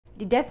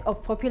The death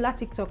of popular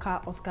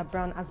TikToker Oscar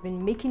Brown has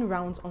been making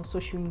rounds on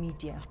social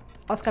media.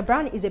 Oscar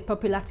Brown is a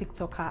popular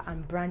TikToker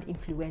and brand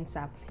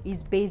influencer. He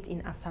is based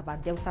in Asaba,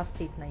 Delta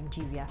State,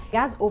 Nigeria. He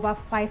has over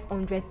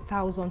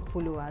 500,000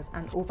 followers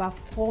and over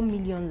 4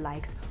 million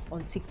likes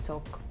on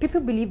TikTok.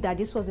 People believe that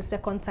this was the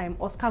second time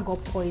Oscar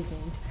got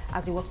poisoned,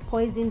 as he was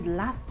poisoned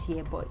last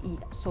year, but he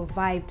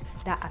survived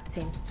that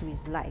attempt to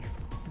his life.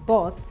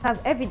 But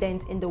as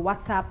evident in the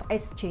WhatsApp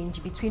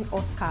exchange between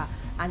Oscar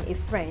and a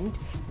friend,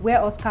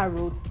 where Oscar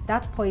wrote,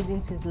 "That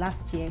poison since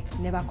last year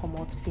never come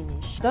out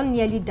finish. Don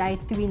nearly died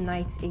 3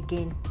 nights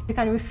again." We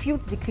can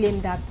refute the claim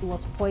that he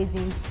was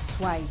poisoned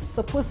twice.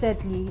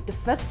 Supposedly, the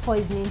first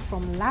poisoning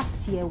from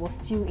last year was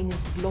still in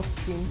his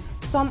bloodstream.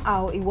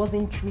 Somehow, it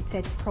wasn't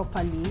treated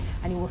properly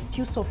and he was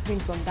still suffering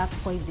from that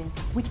poison,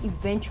 which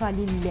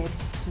eventually led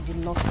to the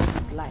loss of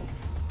his life.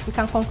 We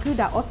can conclude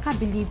that Oscar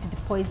believed the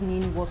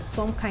poisoning was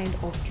some kind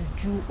of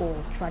juju or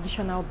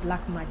traditional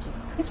black magic.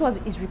 This was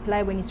his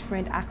reply when his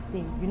friend asked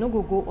him, "You no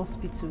go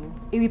hospital?"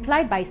 He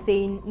replied by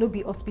saying, "No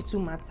be hospital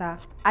matter.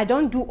 I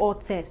don't do all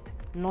tests,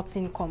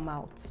 nothing come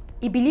out."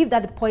 He believed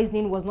that the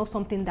poisoning was not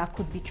something that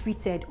could be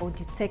treated or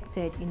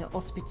detected in a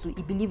hospital.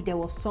 He believed there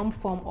was some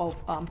form of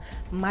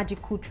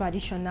magical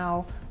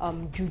traditional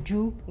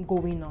juju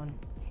going on.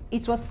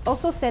 It was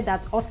also said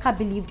that Oscar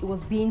believed he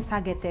was being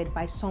targeted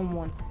by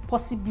someone,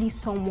 possibly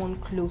someone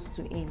close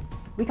to him.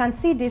 We can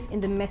see this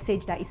in the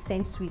message that he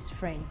sent to his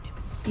friend.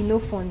 "E no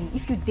funny,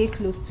 if you dey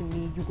close to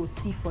me, you go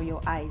see for your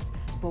eyes,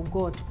 but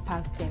God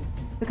pass them."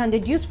 We can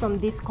deduce from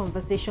this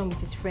conversation with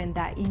his friend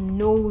that he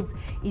knows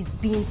he's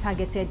being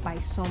targeted by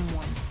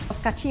someone.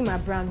 Oscar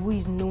Chima Brown, who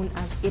is known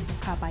as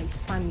Ebuka by his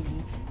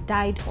family,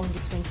 died on the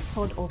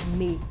 23rd of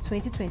May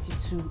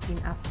 2022 in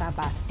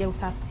Asaba,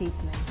 Delta State,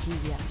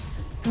 Nigeria,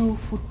 through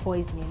food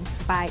poisoning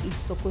by his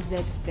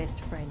supposed best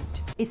friend.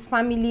 His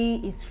family,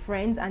 his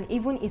friends, and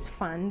even his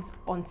fans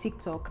on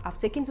TikTok have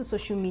taken to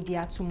social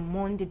media to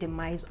mourn the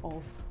demise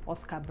of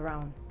Oscar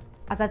Brown.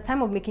 As at the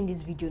time of making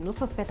this video, no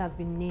suspect has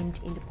been named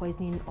in the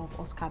poisoning of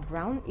Oscar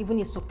Brown. Even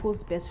his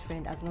supposed best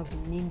friend has not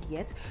been named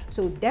yet,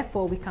 so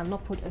therefore we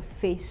cannot put a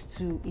face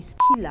to his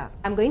killer.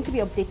 I'm going to be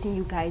updating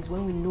you guys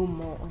when we know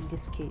more on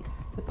this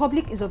case. The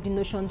public is of the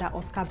notion that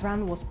Oscar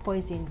Brown was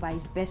poisoned by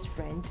his best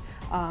friend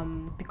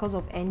because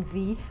of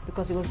envy,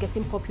 because he was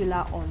getting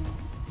popular on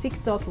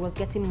TikTok, he was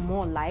getting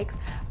more likes,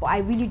 but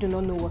I really do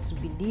not know what to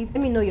believe.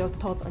 Let me know your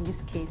thoughts on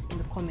this case in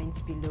the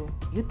comments below.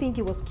 Do you think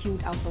he was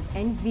killed out of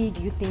envy?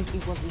 Do you think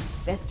it was his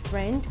best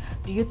friend?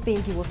 Do you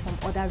think it was some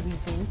other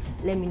reason?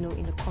 Let me know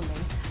in the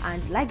comments,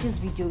 and like this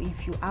video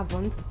if you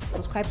haven't,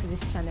 subscribe to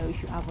this channel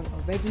if you haven't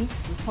already,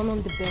 and turn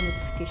on the bell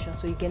notification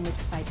so you get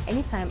notified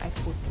anytime I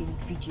post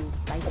a video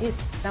like this.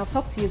 Now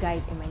talk to you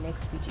guys in my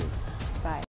next video. Bye.